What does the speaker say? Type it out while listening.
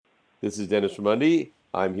This is Dennis Ramundi.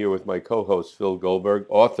 I'm here with my co-host Phil Goldberg,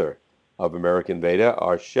 author of American Veda,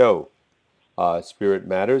 our show, Spirit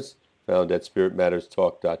Matters, found at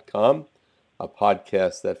spiritmatterstalk.com, a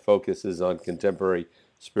podcast that focuses on contemporary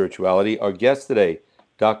spirituality. Our guest today,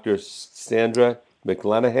 Dr. Sandra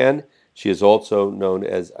McLanahan. She is also known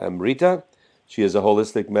as Amrita. She is a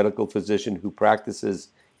holistic medical physician who practices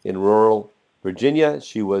in rural Virginia.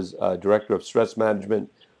 She was director of stress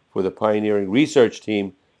management for the pioneering research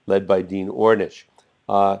team led by Dean Ornish.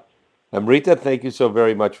 Uh, Amrita, thank you so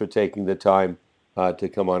very much for taking the time to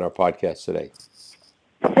come on our podcast today.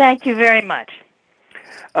 Thank you very much.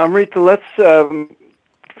 Rita, let's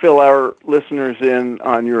fill our listeners in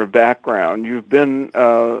on your background. You've been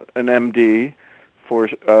an MD for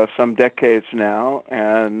some decades now,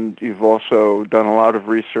 and you've also done a lot of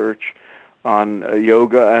research on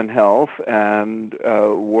yoga and health, and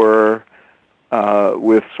were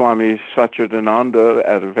with Swami Satchidananda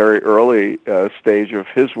at a very early stage of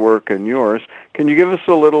his work and yours. Can you give us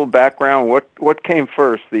a little background? What came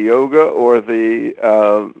first, the yoga or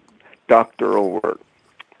the doctoral work?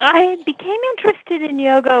 I became interested in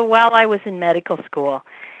yoga while I was in medical school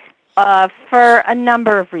for a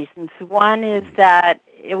number of reasons. One is that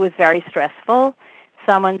it was very stressful.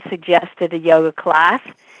 Someone suggested a yoga class.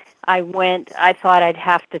 I went. I thought I'd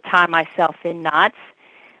have to tie myself in knots,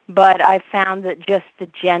 but I found that just the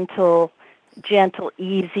gentle,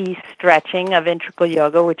 easy stretching of integral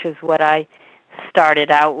yoga, which is what I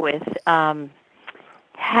started out with,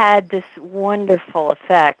 had this wonderful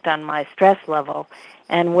effect on my stress level.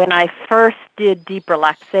 And when I first did deep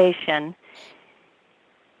relaxation,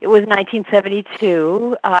 it was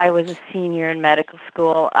 1972. I was a senior in medical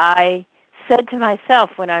school. I said to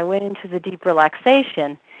myself when I went into the deep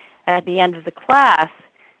relaxation at the end of the class,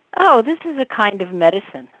 oh, this is a kind of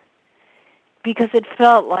medicine, because it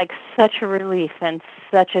felt like such a relief and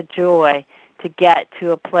such a joy to get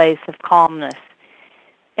to a place of calmness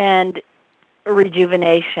and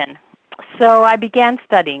rejuvenation. So I began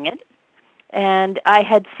studying it, and I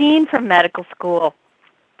had seen from medical school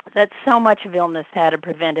that so much of illness had a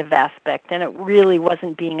preventive aspect, and it really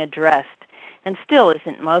wasn't being addressed, and still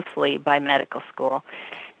isn't mostly by medical school.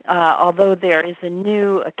 Although there is a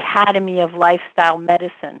new Academy of Lifestyle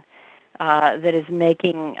Medicine that is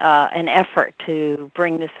making an effort to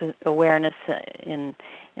bring this awareness in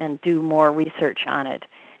and do more research on it.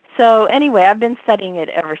 So anyway, I've been studying it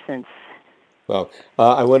ever since. Well,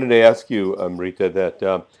 I wanted to ask you, Rita,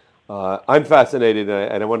 that I'm fascinated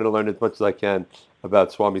and I wanted to learn as much as I can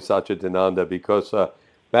about Swami Satchidananda because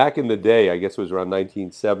back in the day, I guess it was around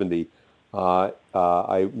 1970, I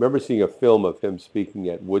remember seeing a film of him speaking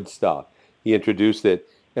at Woodstock. He introduced it,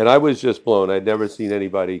 and I was just blown. I'd never seen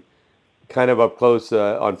anybody kind of up close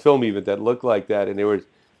on film even that looked like that, and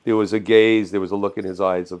there was a gaze, there was a look in his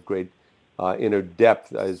eyes of great inner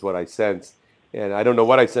depth, is what I sensed. And I don't know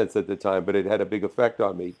what I sensed at the time, but it had a big effect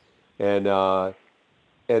on me. And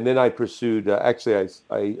and then I pursued. Actually,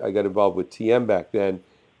 I got involved with TM back then,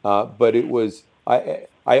 but it was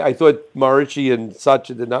I thought Maharishi and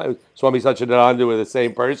Swami Satchidananda were the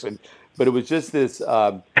same person, but it was just this.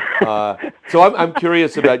 So I'm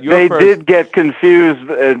curious about your They first. did get confused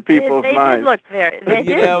in people's They did minds. look very. But They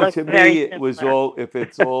did look to very me, it was similar. all, if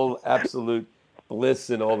it's all absolute bliss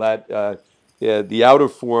and all that, yeah, the outer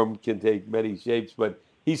form can take many shapes, but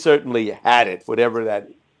he certainly had it, whatever that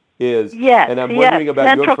is. Yes, And I'm yes. wondering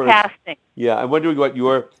about your Central first, casting. yeah, I'm wondering what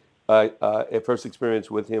your first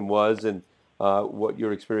experience with him was and what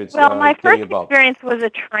your experience Well, my getting first involved. experience was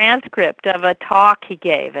a transcript of a talk he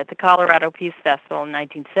gave at the Colorado Peace Festival in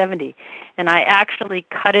 1970, and I actually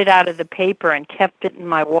cut it out of the paper and kept it in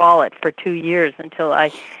my wallet for 2 years until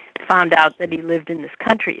I found out that he lived in this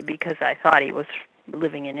country, because I thought he was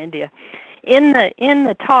living in India. In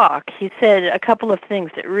the talk, he said a couple of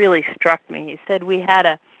things that really struck me. He said we had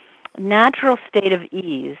a natural state of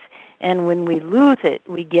ease, and when we lose it,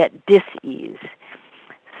 we get dis-ease.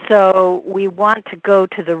 So we want to go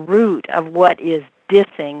to the root of what is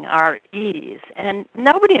dissing our ease. And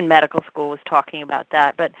nobody in medical school was talking about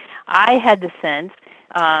that, but I had the sense,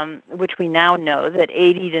 which we now know, that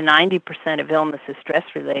 80 to 90% of illness is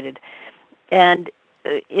stress-related. And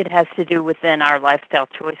it has to do with then our lifestyle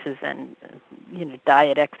choices and,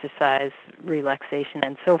 diet, exercise, relaxation,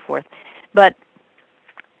 and so forth. But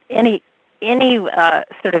any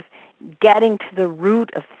sort of getting to the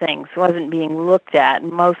root of things wasn't being looked at.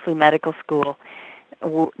 Mostly medical school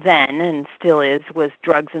then, and still is, was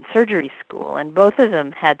drugs and surgery school, and both of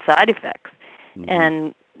them had side effects. Mm-hmm.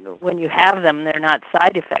 And when you have them, they're not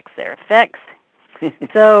side effects, they're effects.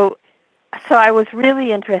 So I was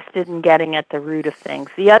really interested in getting at the root of things.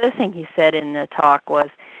 The other thing he said in the talk was,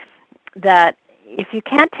 that if you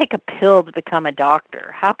can't take a pill to become a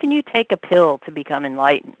doctor, how can you take a pill to become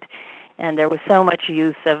enlightened? And there was so much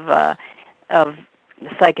use of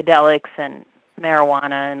psychedelics and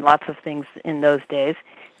marijuana and lots of things in those days,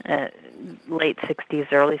 late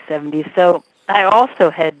 60s, early 70s. So I also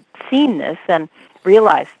had seen this and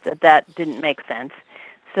realized that that didn't make sense.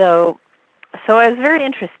 So I was very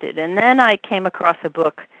interested. And then I came across a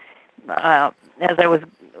book as I was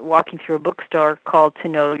walking through a bookstore called To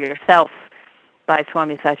Know Yourself by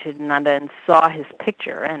Swami Satchidananda, and saw his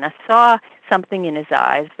picture. And I saw something in his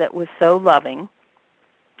eyes that was so loving.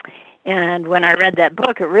 And when I read that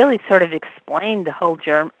book, it really sort of explained the whole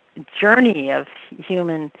journey of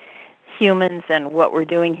humans and what we're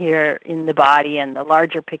doing here in the body and the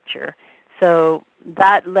larger picture. So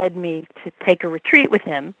that led me to take a retreat with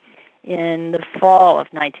him in the fall of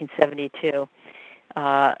 1972.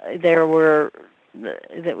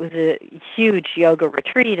 That was a huge yoga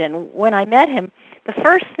retreat, and when I met him, the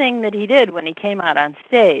first thing that he did when he came out on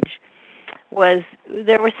stage was,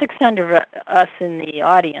 there were 600 of us in the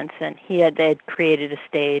audience, and they had created a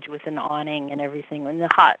stage with an awning and everything in the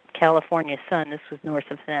hot California sun. This was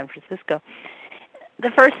north of San Francisco.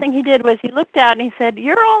 The first thing he did was he looked out and he said,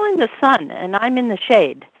 "You're all in the sun and I'm in the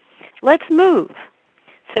shade. Let's move."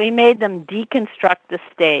 So he made them deconstruct the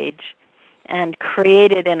stage and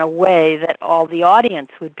create it in a way that all the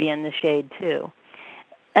audience would be in the shade too.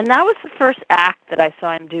 And that was the first act that I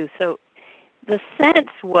saw him do. So the sense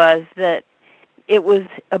was that it was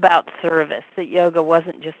about service, that yoga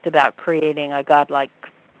wasn't just about creating a godlike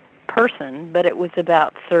person, but it was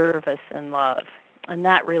about service and love. And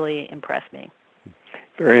that really impressed me.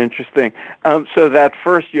 Very interesting. So that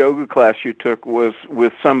first yoga class you took was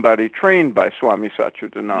with somebody trained by Swami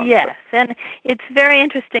Satchidananda. Yes, and it's very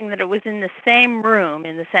interesting that it was in the same room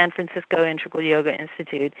in the San Francisco Integral Yoga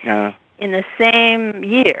Institute, in the same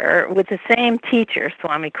year, with the same teacher,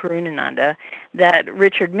 Swami Karunananda, that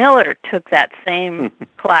Richard Miller took that same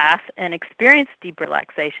class and experienced deep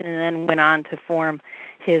relaxation, and then went on to form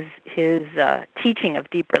his teaching of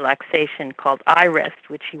deep relaxation called iRest,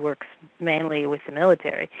 which he works mainly with the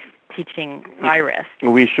military, teaching iRest.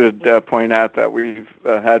 We should point out that we've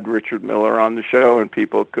had Richard Miller on the show, and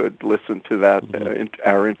people could listen to that,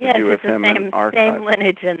 our interview with him in archive. Same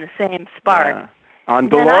lineage and the same spark. On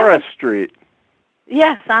Dolores Street.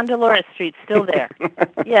 Yes, on Dolores Street, still there.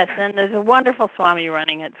 Yes, and there's a wonderful Swami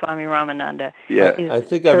running it, Swami Ramananda. Yeah, I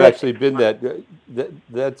think I've actually been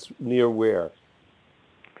that's near where?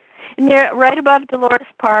 Right above Dolores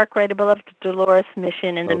Park, right above Dolores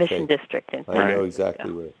Mission in the Mission District. I know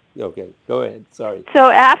exactly where. Okay, go ahead. Sorry. So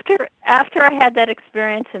after I had that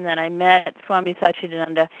experience, and then I met Swami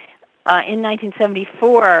Satchidananda, in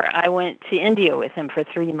 1974, I went to India with him for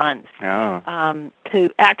 3 months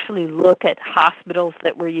to actually look at hospitals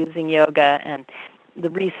that were using yoga and the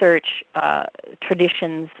research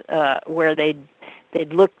traditions where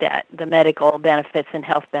they'd looked at the medical benefits and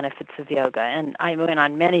health benefits of yoga. And I went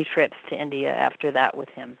on many trips to India after that with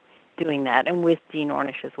him, doing that, and with Dean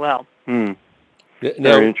Ornish as well. Now,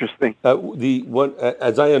 very interesting.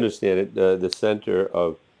 As I understand it, the center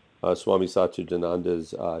of Swami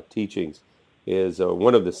Satchidananda's teachings is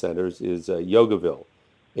one of the centers is Yogaville,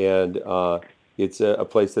 and it's a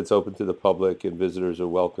place that's open to the public, and visitors are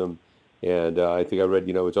welcome. And I think I read,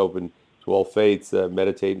 it's open to all faiths,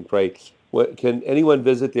 meditate and pray. Can anyone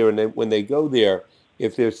visit there? And when they go there,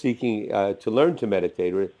 if they're seeking to learn to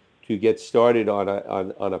meditate or to get started on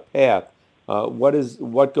a path,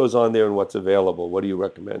 what goes on there and what's available? What do you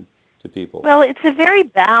recommend to people? Well, it's a very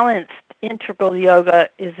balanced. Integral yoga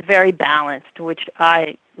is very balanced, which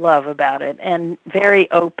I love about it, and very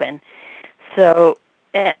open. So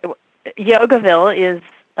Yogaville is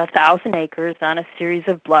 1,000 acres on a series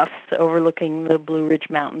of bluffs overlooking the Blue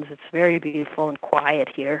Ridge Mountains. It's very beautiful and quiet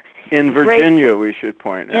here. In Virginia, we should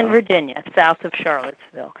point out. In Virginia, south of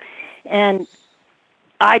Charlottesville. And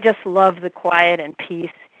I just love the quiet and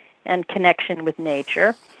peace and connection with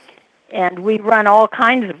nature. And we run all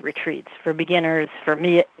kinds of retreats for beginners, for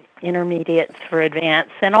intermediates, for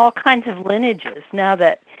advanced, and all kinds of lineages. Now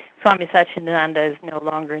that Swami Satchidananda is no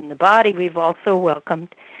longer in the body, we've also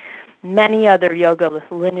welcomed many other yoga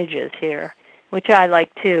lineages here, which I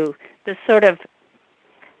like too. The sort of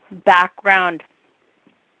background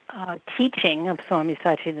teaching of Swami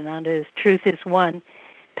Satchidananda is truth is one,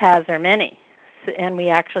 paths are many. And we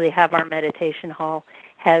actually have our meditation hall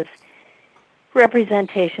has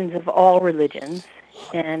representations of all religions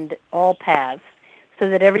and all paths, so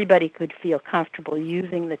that everybody could feel comfortable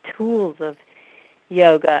using the tools of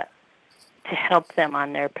yoga to help them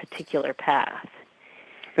on their particular path.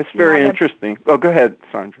 It's very interesting. Oh, go ahead,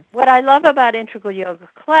 Sandra. What I love about integral yoga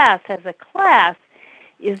class as a class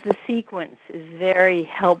is the sequence is very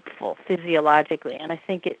helpful physiologically, and I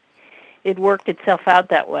think it worked itself out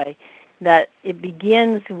that way, that it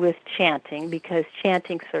begins with chanting because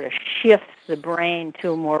chanting sort of shifts the brain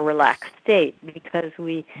to a more relaxed state because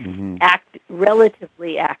we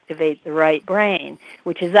relatively activate the right brain,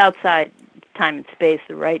 which is outside time and space.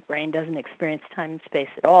 The right brain doesn't experience time and space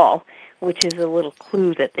at all, which is a little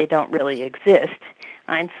clue that they don't really exist.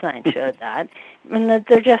 Einstein showed that, and that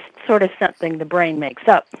they're just sort of something the brain makes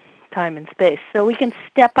up, time and space. So we can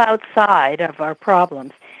step outside of our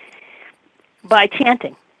problems by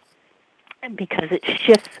chanting, because it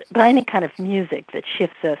shifts, by any kind of music that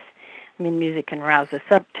shifts us. I mean, music can rouse us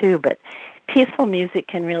up too, but peaceful music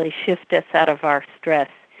can really shift us out of our stress.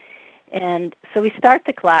 And so we start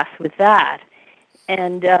the class with that.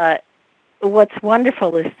 And what's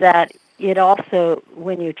wonderful is that it also,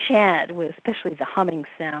 when you chant, with especially the humming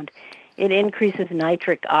sound, it increases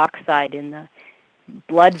nitric oxide in the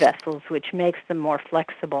blood vessels, which makes them more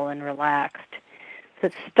flexible and relaxed. So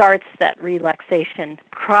it starts that relaxation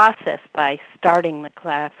process by starting the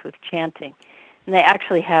class with chanting. And they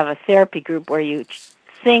actually have a therapy group where you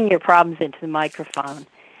sing your problems into the microphone.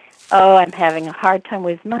 Oh, I'm having a hard time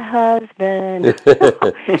with my husband,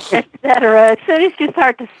 etc. As soon as you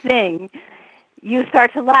start to sing, you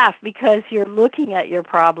start to laugh because you're looking at your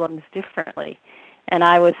problems differently. And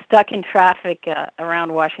I was stuck in traffic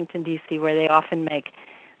around Washington, D.C., where they often make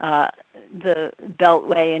the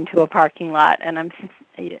Beltway into a parking lot, and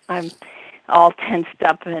I'm all tensed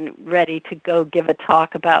up and ready to go give a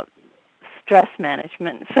talk about stress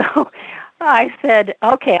management. So I said,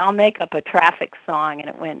 okay, I'll make up a traffic song, and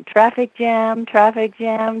it went traffic jam, traffic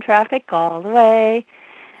all the way.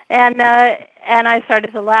 And I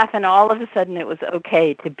started to laugh, and all of a sudden it was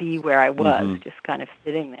okay to be where I was, just kind of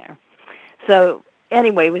sitting there. So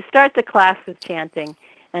anyway, we start the class with chanting,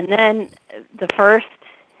 and then the first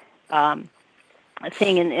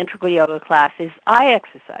thing in the integral yoga class is eye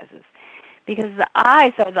exercises, because the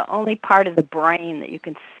eyes are the only part of the brain that you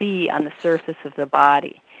can see on the surface of the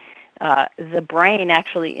body. The brain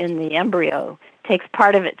actually in the embryo takes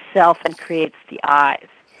part of itself and creates the eyes.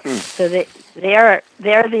 So they're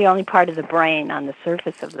the only part of the brain on the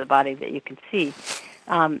surface of the body that you can see,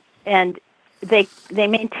 and they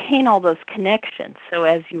maintain all those connections. So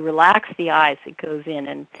as you relax the eyes, it goes in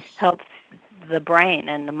and helps the brain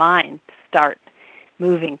and the mind start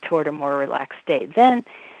moving toward a more relaxed state. Then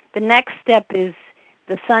the next step is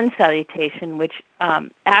the sun salutation, which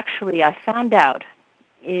actually I found out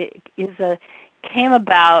came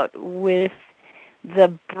about with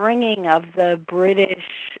the bringing of the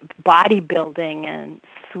British bodybuilding and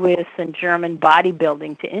Swiss and German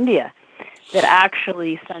bodybuilding to India. That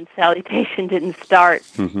actually sun salutation didn't start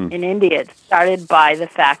in India. It started by the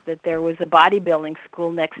fact that there was a bodybuilding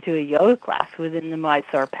school next to a yoga class within the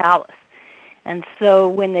Mysore Palace. And so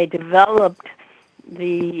when they developed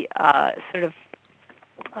the sort of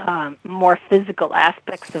more physical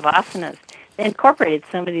aspects of asanas, they incorporated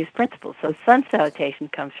some of these principles. So sun salutation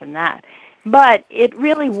comes from that. But it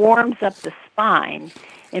really warms up the spine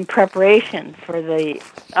in preparation for the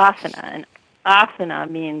asana. And asana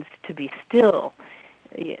means to be still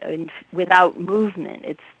without movement.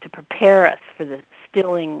 It's to prepare us for the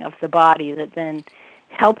stilling of the body that then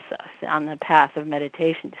helps us on the path of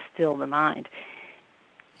meditation to still the mind.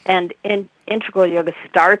 And integral yoga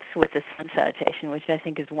starts with the sun salutation, which I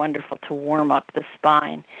think is wonderful to warm up the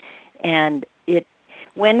spine. And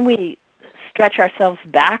when we stretch ourselves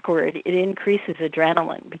backward, it increases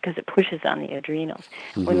adrenaline because it pushes on the adrenals.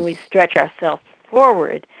 When we stretch ourselves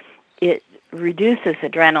forward, it reduces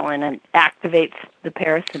adrenaline and activates the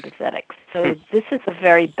parasympathetics. So this is a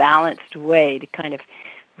very balanced way to kind of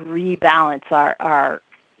rebalance our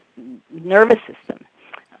nervous system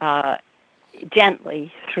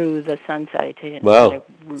gently through the sun salutation. Wow.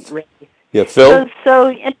 Yeah, Phil?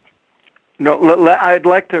 No, I'd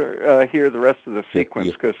like to hear the rest of the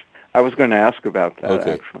sequence because I was going to ask about that,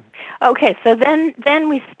 actually. Okay, so then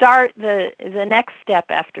we start the next step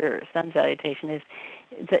after sun salutation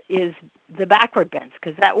is the backward bends,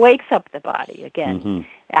 because that wakes up the body again,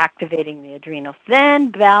 activating the adrenals. Then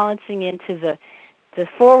balancing into the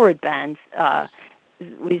forward bends.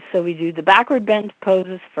 We do the backward bend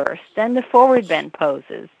poses first, then the forward bend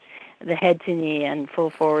poses, the head to knee and full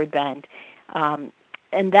forward bend.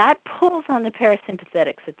 And that pulls on the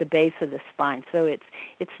parasympathetics at the base of the spine. So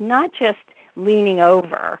it's not just leaning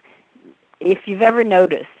over. If you've ever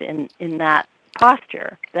noticed in that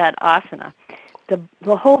posture, that asana,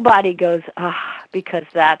 the whole body goes because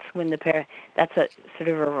that's when that's a sort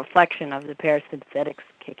of a reflection of the parasympathetics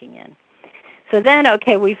kicking in. So then,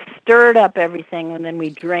 okay, we've stirred up everything, and then we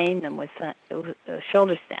drain them with a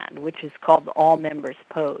shoulder stand, which is called the all members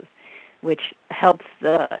pose, which helps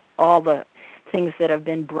all the things that have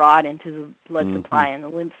been brought into the blood supply and the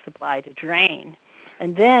lymph supply to drain.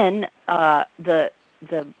 And then the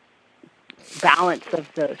balance of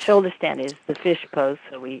the shoulder stand is the fish pose,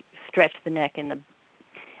 so we stretch the neck in the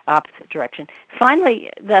opposite direction. Finally,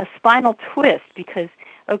 the spinal twist, because,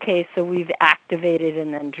 okay, so we've activated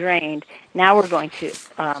and then drained. Now we're going to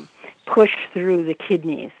push through the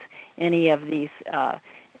kidneys, any of these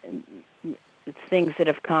things that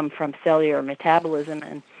have come from cellular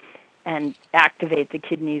metabolism, and activate the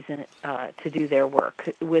kidneys to do their work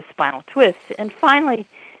with spinal twists. And finally,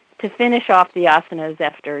 to finish off the asanas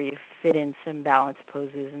after you fit in some balance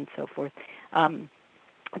poses and so forth,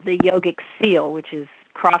 the yogic seal, which is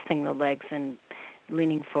crossing the legs and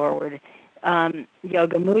leaning forward,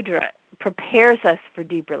 yoga mudra, prepares us for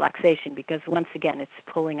deep relaxation because, once again, it's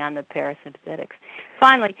pulling on the parasympathetics.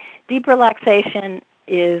 Finally, deep relaxation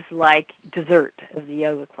is like dessert of the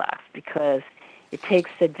yoga class because it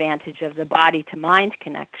takes advantage of the body-to-mind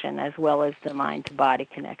connection as well as the mind-to-body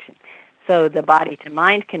connection. So the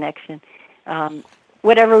body-to-mind connection,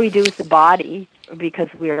 whatever we do with the body, because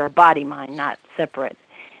we are body-mind, not separate,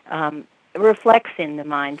 reflects in the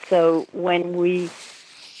mind. So when we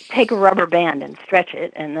take a rubber band and stretch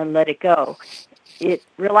it and then let it go, it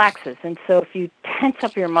relaxes. And so if you tense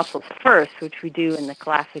up your muscles first, which we do in the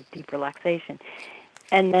classic deep relaxation,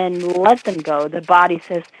 and then let them go, the body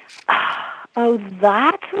says, oh,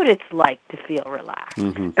 that's what it's like to feel relaxed.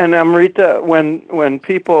 And Amrita, when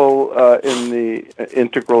people in the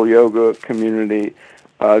integral yoga community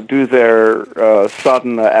do their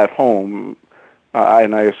sadhana at home,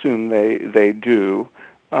 and I assume they do,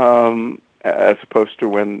 as opposed to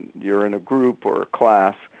when you're in a group or a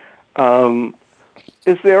class,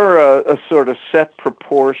 is there a sort of set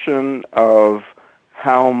proportion of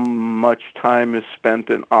how much time is spent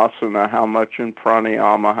in asana, how much in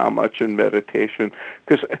pranayama, how much in meditation?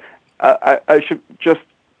 Because I should just,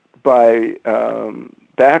 by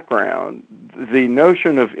background, the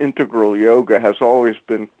notion of integral yoga has always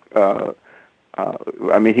been,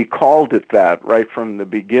 he called it that right from the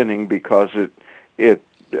beginning because it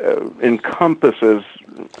encompasses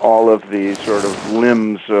all of the sort of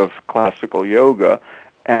limbs of classical yoga,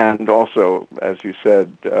 and also, as you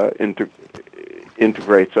said,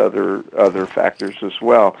 integrates other factors as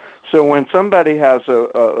well. So when somebody has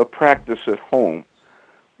a practice at home,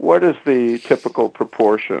 what is the typical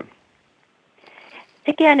proportion?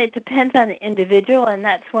 Again, it depends on the individual, and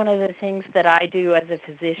that's one of the things that I do as a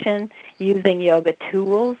physician using yoga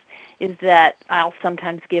tools, is that I'll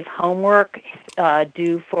sometimes give homework,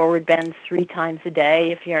 do forward bends 3 times a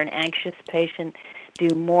day. If you're an anxious patient, do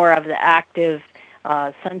more of the active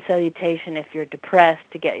sun salutation if you're depressed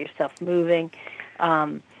to get yourself moving.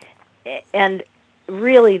 And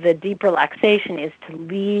really the deep relaxation is to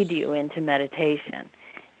lead you into meditation.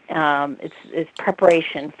 It's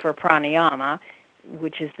preparation for pranayama,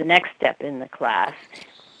 which is the next step in the class.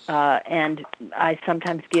 And I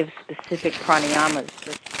sometimes give specific pranayamas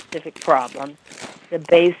for specific problems. The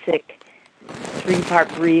basic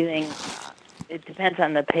 3-part breathing, it depends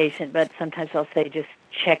on the patient, but sometimes I'll say just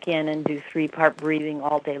check in and do 3-part breathing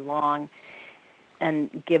all day long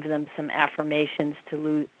and give them some affirmations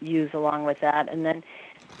to use along with that. And then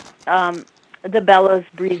the bellows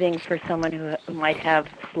breathing for someone who might have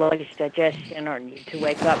sluggish digestion or need to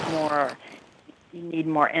wake up more, or you need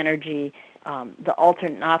more energy. The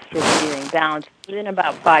alternate nostril breathing balance. Within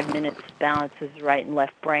about 5 minutes, balances right and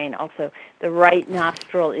left brain. Also, the right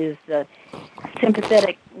nostril is the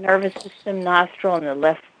sympathetic nervous system nostril, and the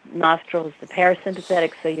left nostril is the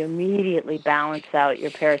parasympathetic, so you immediately balance out your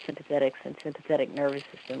parasympathetics and sympathetic nervous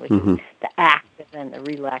system, which is the active and the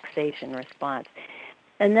relaxation response.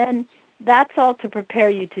 And then that's all to prepare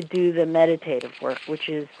you to do the meditative work, which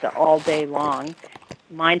is the all-day long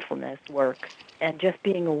mindfulness work, and just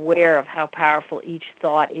being aware of how powerful each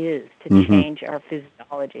thought is to change our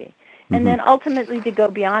physiology. And then ultimately to go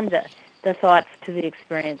beyond the thoughts to the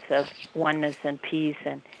experience of oneness and peace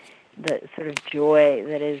and the sort of joy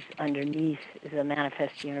that is underneath the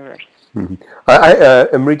manifest universe.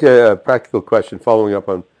 Amrita, a practical question following up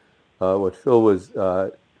on what Phil was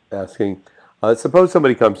asking. Suppose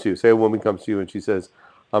somebody comes to you, say a woman comes to you and she says,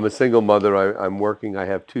 I'm a single mother, I'm working, I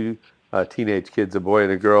have 2 teenage kids, a boy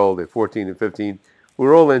and a girl, they're 14 and 15.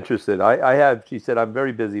 We're all interested. I have, she said, I'm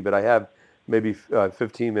very busy, but I have maybe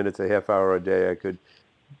 15 minutes, a half hour a day I could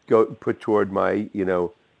go put toward my,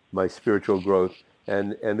 my spiritual growth.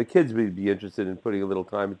 And the kids would be interested in putting a little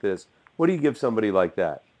time into this. What do you give somebody like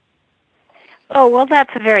that? Oh, well,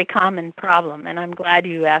 that's a very common problem, and I'm glad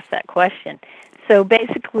you asked that question. So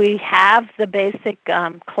basically, have the basic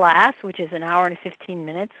class, which is an hour and 15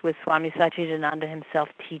 minutes with Swami Satchidananda himself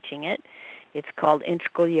teaching it. It's called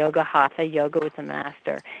Integral Yoga Hatha, Yoga with the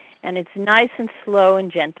Master. And it's nice and slow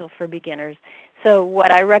and gentle for beginners. So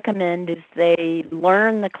what I recommend is they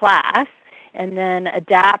learn the class and then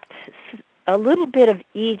adapt a little bit of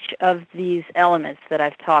each of these elements that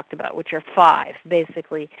I've talked about, which are 5,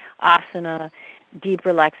 basically asana, deep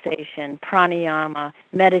relaxation, pranayama,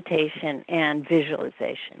 meditation, and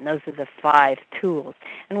visualization. Those are the 5 tools.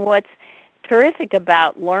 And what's terrific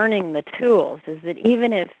about learning the tools is that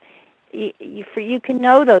even if you can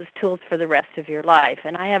know those tools for the rest of your life.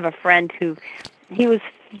 And I have a friend who, he was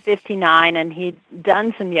 59 and he'd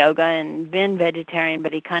done some yoga and been vegetarian,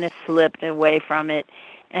 but he kind of slipped away from it.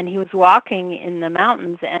 And he was walking in the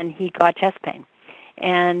mountains and he got chest pain.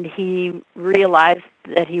 And he realized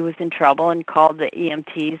that he was in trouble and called the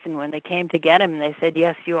EMTs. And when they came to get him, they said,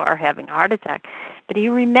 yes, you are having a heart attack. But he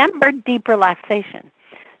remembered deep relaxation.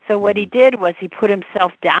 So what he did was he put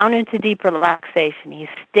himself down into deep relaxation. He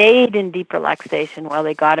stayed in deep relaxation while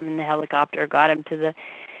they got him in the helicopter, got him to the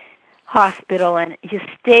hospital, and he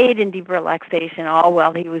stayed in deep relaxation all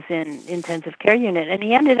while he was in intensive care unit. And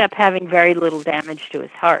he ended up having very little damage to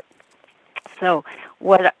his heart. So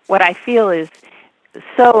what I feel is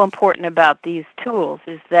so important about these tools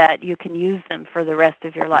is that you can use them for the rest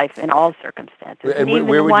of your life in all circumstances. And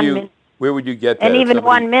where would you get that? And even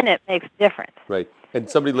 1 minute makes a difference. Right. And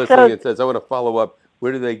somebody listening and says, I want to follow up.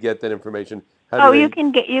 Where do they get that information? You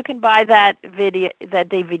can buy that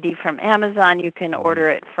DVD from Amazon. You can order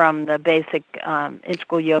it from the basic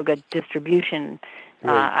Integral Yoga distribution.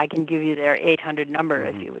 I can give you their 800 number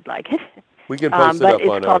if you would like it. We can post it up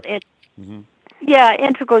on our... Yeah,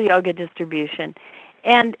 Integral Yoga Distribution.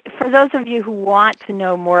 And for those of you who want to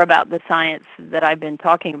know more about the science that I've been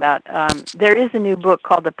talking about, there is a new book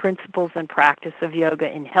called The Principles and Practice of Yoga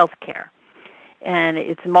in Healthcare. And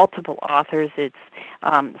it's multiple authors. It's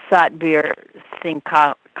Satbir Singh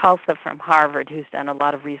Khalsa from Harvard, who's done a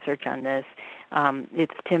lot of research on this.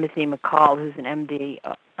 It's Timothy McCall, who's an MD.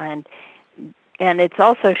 And it's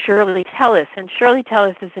also Shirley Tellis. And Shirley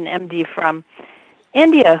Tellis is an MD from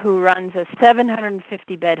India who runs a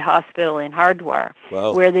 750-bed hospital in Hardwar,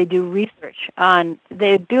 where they do research on,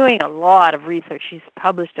 they're doing a lot of research. She's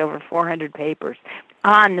published over 400 papers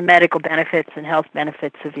on the medical benefits and health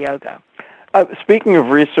benefits of yoga. Speaking of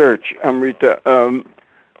research, Amrita,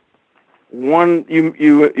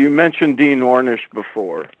 you mentioned Dean Ornish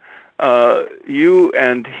before. You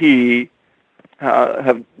and he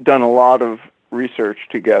have done a lot of research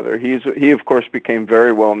together. He of course became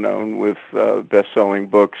very well known with best-selling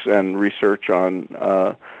books and research on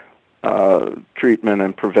treatment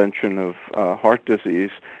and prevention of heart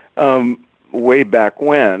disease way back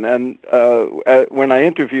when. And when I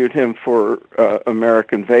interviewed him for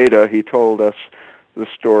American Veda, he told us the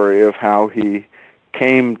story of how he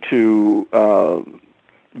came to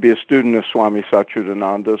be a student of Swami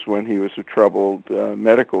Satchidananda's when he was a troubled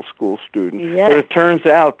medical school student. Yes. But it turns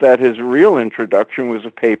out that his real introduction was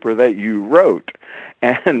a paper that you wrote,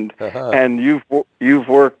 and you've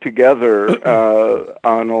worked together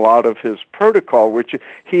on a lot of his protocol, which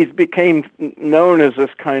he became known as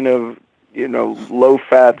this kind of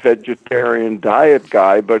low-fat vegetarian diet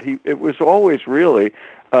guy, but it was always really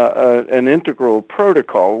an integral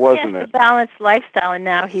protocol, wasn't it? A balanced lifestyle, and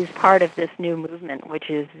now he's part of this new movement, which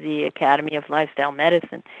is the Academy of Lifestyle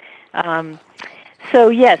Medicine. So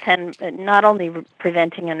yes, and not only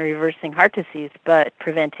preventing and reversing heart disease, but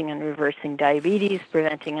preventing and reversing diabetes,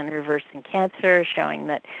 preventing and reversing cancer, showing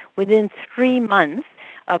that within 3 months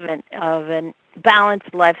of an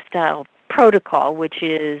balanced lifestyle protocol, which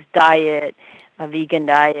is diet, a vegan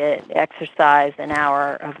diet, exercise, an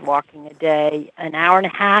hour of walking a day, an hour and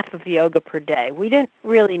a half of yoga per day. We didn't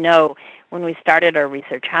really know when we started our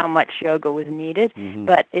research how much yoga was needed,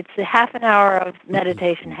 but it's a half an hour of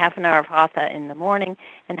meditation, half an hour of hatha in the morning,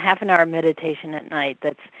 and half an hour of meditation at night.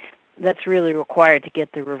 That's really required to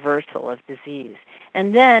get the reversal of disease.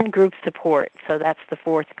 And then group support, so that's the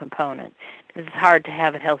 4th component. It's hard to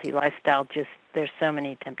have a healthy lifestyle, just there's so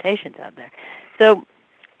many temptations out there. So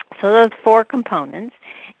those 4 components,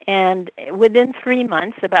 and within 3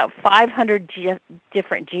 months, about 500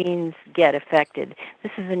 different genes get affected.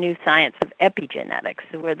 This is a new science of epigenetics,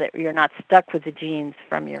 where you're not stuck with the genes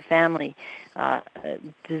from your family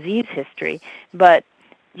disease history, but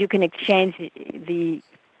you can exchange the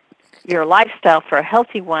your lifestyle for a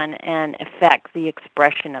healthy one and affect the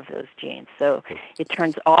expression of those genes. So it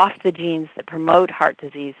turns off the genes that promote heart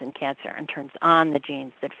disease and cancer and turns on the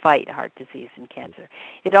genes that fight heart disease and cancer.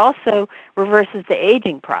 It also reverses the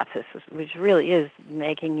aging process, which really is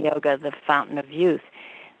making yoga the fountain of youth.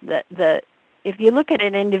 If you look at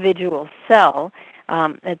an individual cell,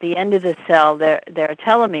 at the end of the cell, there are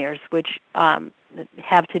telomeres, which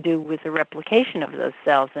have to do with the replication of those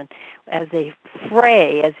cells. And as they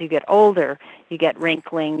fray, as you get older, you get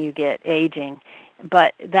wrinkling, you get aging.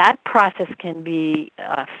 But that process can be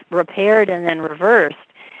repaired and then reversed.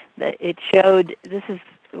 It showed, this is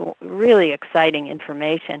really exciting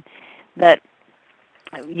information, that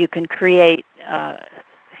you can create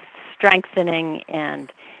strengthening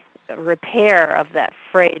and repair of that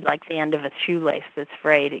frayed, like the end of a shoelace that's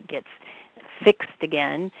frayed. It gets fixed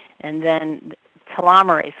again, and then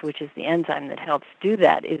telomerase, which is the enzyme that helps do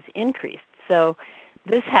that, is increased. So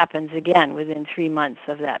this happens again within 3 months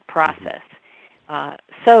of that process.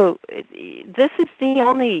 So this is the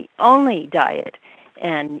only diet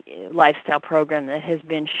and lifestyle program that has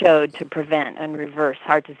been showed to prevent and reverse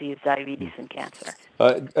heart disease, diabetes, and cancer.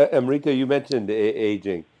 Amrita, you mentioned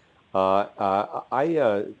aging.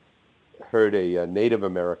 I heard a Native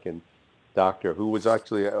American doctor who was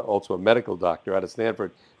actually also a medical doctor out of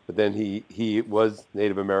Stanford, but then he was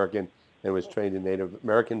Native American and was trained in Native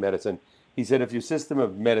American medicine. He said if your system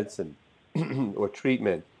of medicine or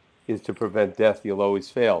treatment is to prevent death, you'll always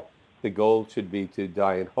fail. The goal should be to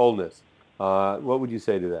die in wholeness. What would you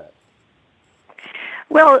say to that?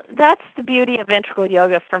 Well, that's the beauty of integral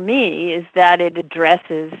yoga for me, is that it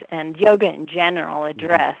addresses, and yoga in general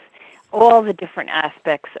address, all the different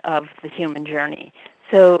aspects of the human journey.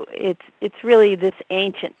 So it's really this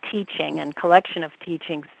ancient teaching and collection of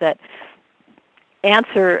teachings that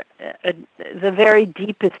answer the very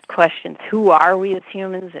deepest questions. Who are we as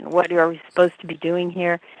humans, and what are we supposed to be doing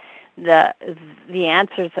here? The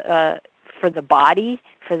answers for the body,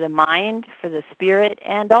 for the mind, for the spirit,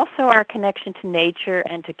 and also our connection to nature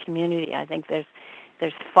and to community. I think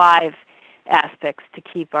there's 5 aspects to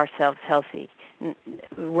keep ourselves healthy.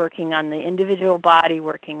 Working on the individual body,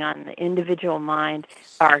 working on the individual mind,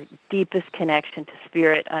 our deepest connection to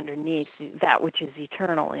spirit underneath, that which is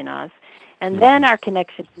eternal in us, and then our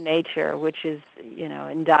connection to nature, which is,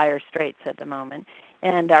 in dire straits at the moment,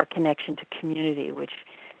 and our connection to community, which,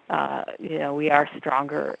 we are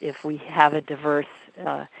stronger if we have a diverse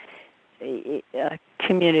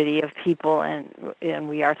community of people, and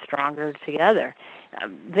we are stronger together.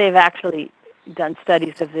 They've actually done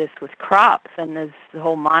studies of this with crops, and the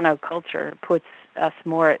whole monoculture puts us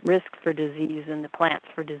more at risk for disease and the plants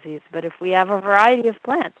for disease. But if we have a variety of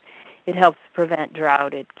plants, it helps prevent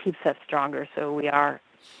drought. It keeps us stronger, so we are,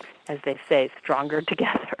 as they say, stronger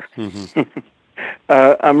together.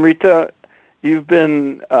 Amrita, you've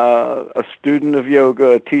been a student of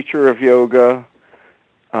yoga, a teacher of yoga,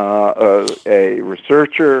 a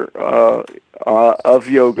researcher of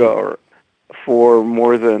yoga for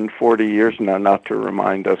more than 40 years now, not to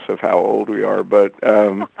remind us of how old we are, but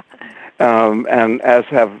and as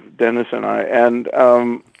have Dennis and I. And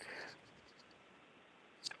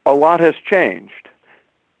a lot has changed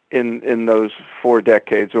in those 4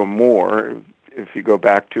 decades or more, if you go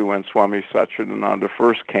back to when Swami Satchidananda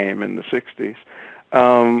first came in the 60s.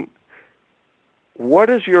 What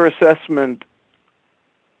is your assessment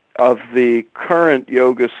of the current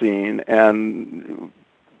yoga scene, and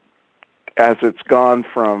as it's gone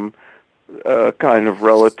from a kind of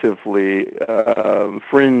relatively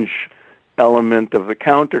fringe element of the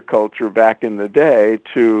counterculture back in the day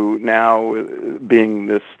to now being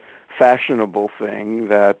this fashionable thing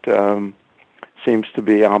that seems to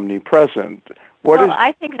be omnipresent?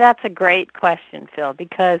 I think that's a great question, Phil,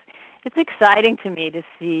 because it's exciting to me to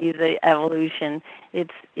see the evolution.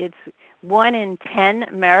 It's 1 in 10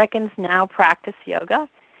 Americans now practice yoga,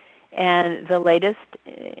 and the latest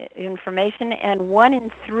information, and 1 in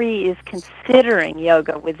 3 is considering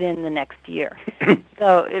yoga within the next year.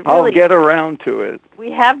 So I'll get around to it.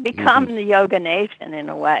 We have become the yoga nation in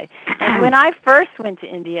a way. And when I first went to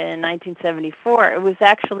India in 1974, it was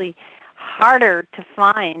actually harder to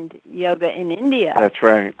find yoga in India. That's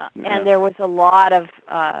right. And there was a lot of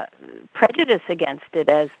prejudice against it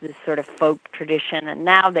as this sort of folk tradition. And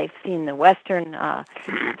now they've seen the Western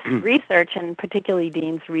research, and particularly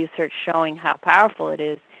Dean's research, showing how powerful it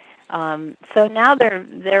is. So now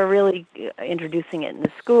they're really introducing it in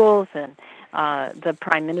the schools, and the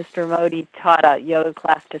Prime Minister Modi taught a yoga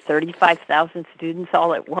class to 35,000 students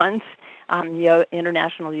all at once on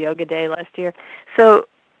International Yoga Day last year. So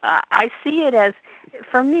I see it as,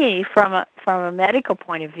 for me, from a medical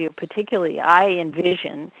point of view, particularly, I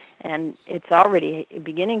envision, and it's already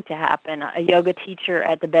beginning to happen, a yoga teacher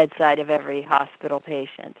at the bedside of every hospital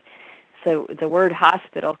patient. So the word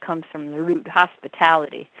hospital comes from the root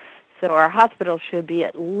hospitality. So our hospitals should be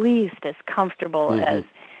at least as comfortable as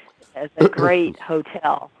a great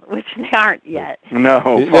hotel, which they aren't yet. No, Now,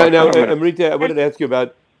 far from it. Amrita, I wanted to ask you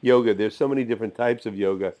about yoga. There's so many different types of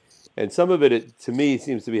yoga, and some of it to me,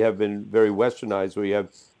 seems to have been very westernized, where you have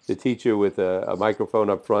the teacher with a microphone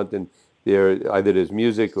up front, and either there's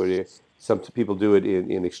music or some people do it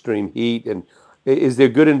in extreme heat. And is there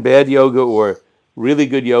good and bad yoga, or really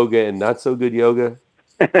good yoga and not so good yoga?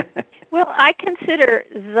 Well, I consider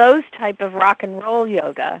those type of rock and roll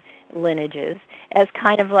yoga lineages as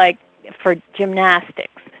kind of like for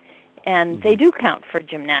gymnastics. And they do count for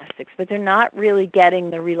gymnastics, but they're not really getting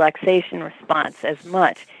the relaxation response as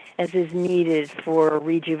much as is needed for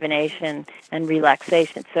rejuvenation and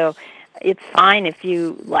relaxation. So it's fine if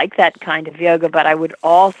you like that kind of yoga, but I would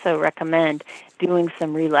also recommend doing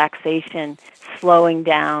some relaxation, slowing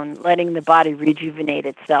down, letting the body rejuvenate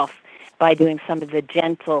itself by doing some of the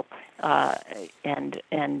gentle and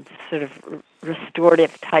sort of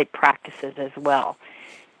restorative type practices as well.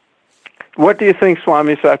 What do you think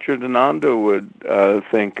Swami Satchidananda would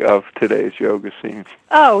think of today's yoga scene?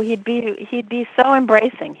 Oh, he'd be so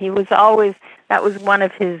embracing. He was always, that was one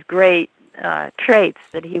of his great traits,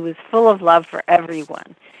 that he was full of love for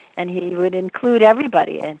everyone, and he would include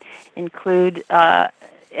everybody and include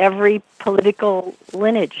every political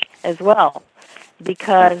lineage as well,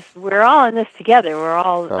 because we're all in this together. We're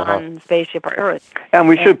all on spaceship Earth. And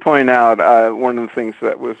we should point out one of the things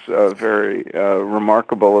that was very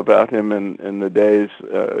remarkable about him in the days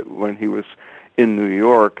when he was in New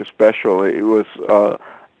York, especially, was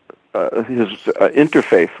his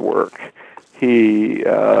interfaith work. He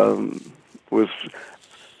was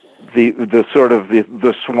the sort of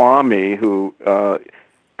the Swami who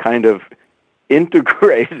kind of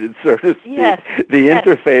integrated, so to speak, the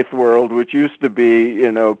interfaith world, which used to be,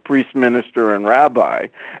 priest, minister, and rabbi,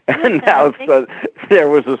 and now there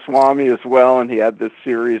was a Swami as well, and he had this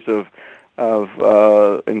series of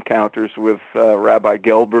encounters with Rabbi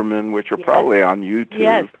Gelberman, which are probably on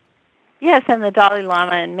YouTube. Yes, and the Dalai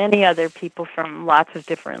Lama and many other people from lots of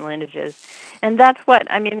different lineages. And that's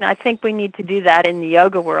I think we need to do that in the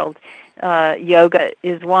yoga world. Yoga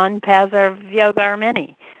is one, paths of yoga are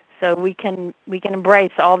many. So we can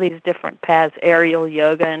embrace all these different paths, aerial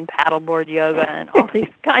yoga and paddleboard yoga and all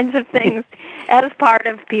these kinds of things as part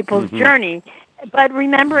of people's journey. But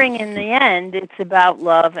remembering in the end, it's about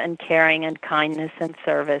love and caring and kindness and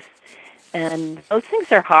service. And those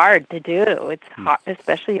things are hard to do. It's hard,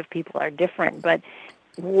 especially if people are different. But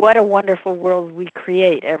what a wonderful world we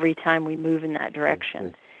create every time we move in that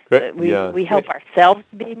direction. We help ourselves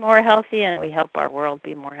be more healthy, and we help our world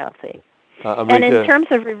be more healthy. And in terms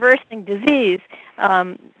of reversing disease,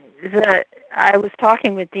 I was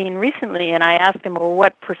talking with Dean recently, and I asked him, well,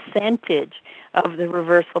 what percentage of the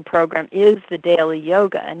reversal program is the daily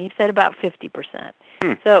yoga? And he said about 50%.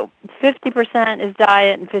 So 50% is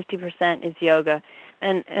diet and 50% is yoga,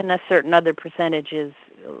 and a certain other percentage is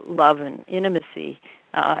love and intimacy,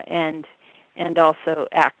 and also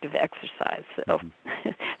active exercise. So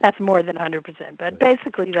that's more than 100%. But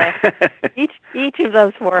basically, each of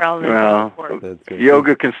those four elements are important.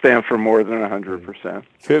 Yoga can stand for more than 100%.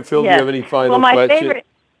 Phil, do you have any final questions?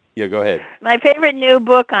 Yeah, go ahead. My favorite new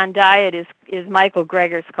book on diet is Michael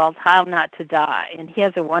Greger's, called How Not to Die, and he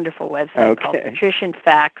has a wonderful website called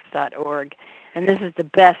nutritionfacts.org, and this is the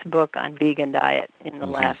best book on vegan diet in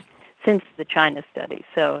the since the China study.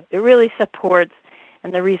 So it really supports,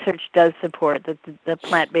 and the research does support, that the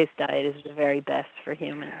plant-based diet is the very best for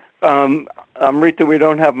humans. Amrita, we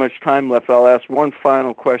don't have much time left. I'll ask one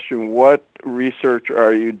final question. What research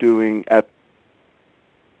are you doing at?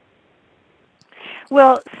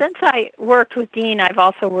 Well, since I worked with Dean, I've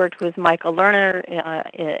also worked with Michael Lerner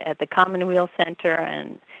at the Commonweal Center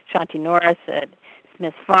and Shanti Norris at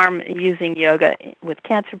Smith Farm using yoga with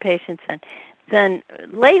cancer patients. And then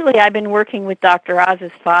lately I've been working with Dr.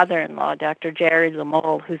 Oz's father-in-law, Dr. Jerry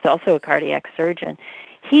Lamole, who's also a cardiac surgeon.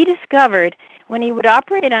 He discovered when he would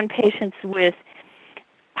operate on patients with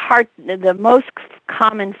the most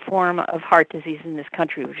common form of heart disease in this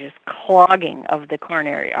country, which is clogging of the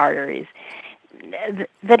coronary arteries,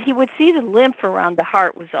 that he would see the lymph around the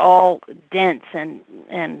heart was all dense and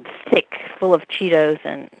thick, full of Cheetos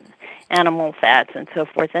and animal fats and so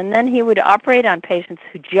forth. And then he would operate on patients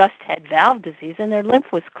who just had valve disease, and their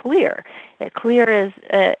lymph was clear, clear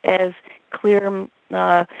as clear,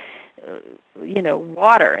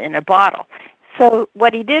 water in a bottle. So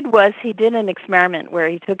what he did was he did an experiment where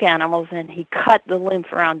he took animals and he cut the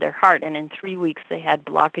lymph around their heart, and in 3 weeks they had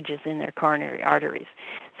blockages in their coronary arteries.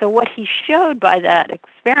 So what he showed by that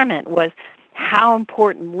experiment was how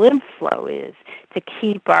important lymph flow is to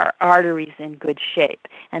keep our arteries in good shape.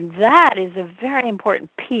 And that is a very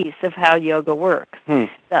important piece of how yoga works. The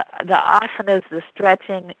asanas, the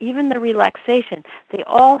stretching, even the relaxation, they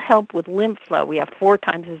all help with lymph flow. We have 4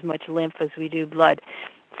 times as much lymph as we do blood.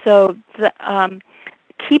 So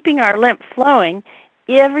keeping our lymph flowing,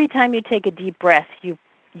 every time you take a deep breath,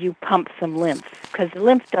 you pump some lymph, because the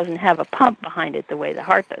lymph doesn't have a pump behind it the way the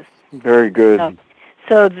heart does. Very good.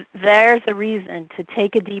 So there's a reason to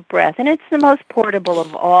take a deep breath, and it's the most portable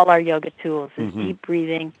of all our yoga tools, is deep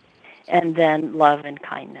breathing, and then love and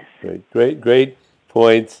kindness. Great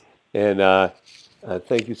points, and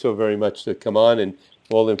thank you so very much to come on, and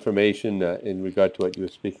all the information in regard to what you were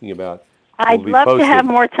speaking about. I'd love to have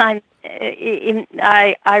more time.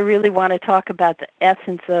 I really want to talk about the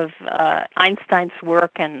essence of Einstein's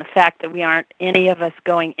work and the fact that we aren't any of us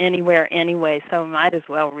going anywhere anyway, so might as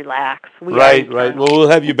well relax. Right. Well, we'll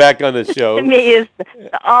have you back on the show. To me, is the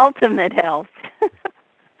ultimate health.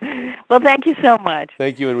 Well, thank you so much.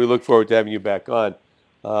 Thank you, and we look forward to having you back on.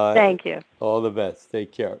 Thank you. All the best.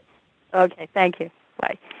 Take care. Okay, thank you.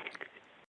 Bye.